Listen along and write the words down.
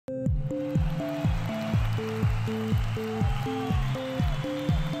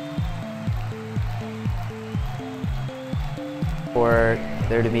For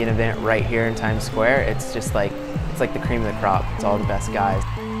there to be an event right here in Times Square, it's just like, it's like the cream of the crop. It's all the best guys.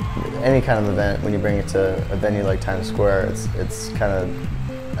 Any kind of event, when you bring it to a venue like Times Square, it's kind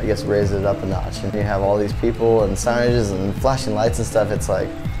of, I guess, raises it up a notch. And you have all these people and signages and flashing lights and stuff. It's like,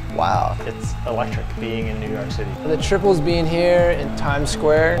 wow. It's electric being in New York City. The Triples being here in Times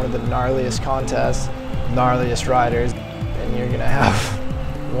Square, one of the gnarliest contests, gnarliest riders, and you're gonna have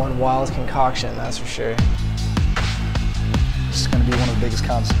one wild concoction, that's for sure. It's going to be one of the biggest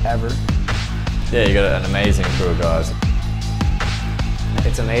comps ever. Yeah, you got an amazing crew of guys.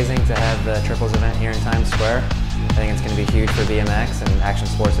 It's amazing to have the Triples event here in Times Square. I think it's going to be huge for BMX and action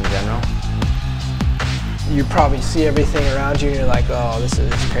sports in general. You probably see everything around you and you're like, oh, this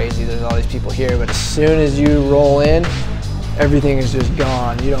is crazy, there's all these people here, but as soon as you roll in, everything is just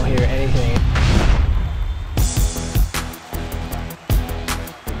gone. You don't hear anything.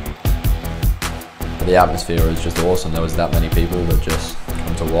 The atmosphere was just awesome. There was that many people that just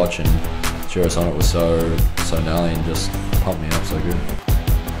come to watch, and cheer us on. It was so gnarly and just pumped me up so good.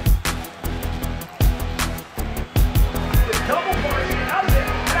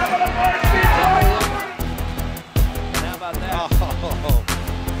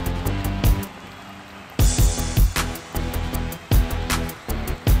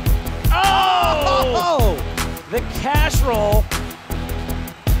 Oh! The cash roll.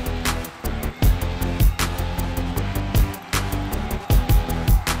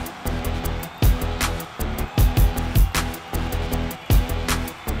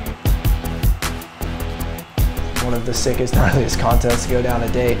 One of the sickest, gnarliest contests to go down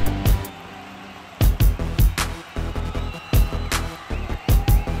a date.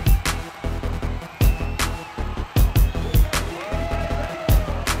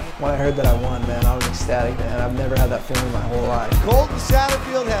 When I heard that I won, man, I was ecstatic, man. I've never had that feeling my whole life. Colton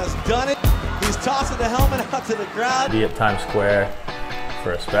Satterfield has done it. He's tossing the helmet out to the crowd. To be at Times Square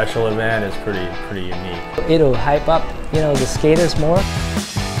for a special event is pretty unique. It'll hype up, the skaters more.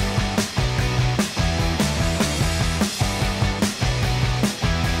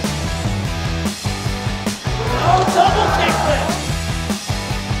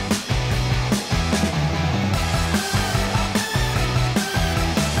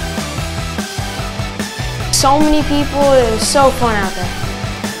 So many people, it was so fun out there.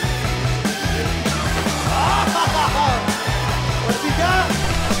 What's he got?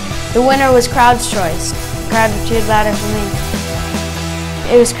 The winner was crowd's choice. The crowd cheered louder for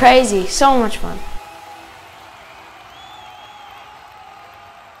me. It was crazy, so much fun.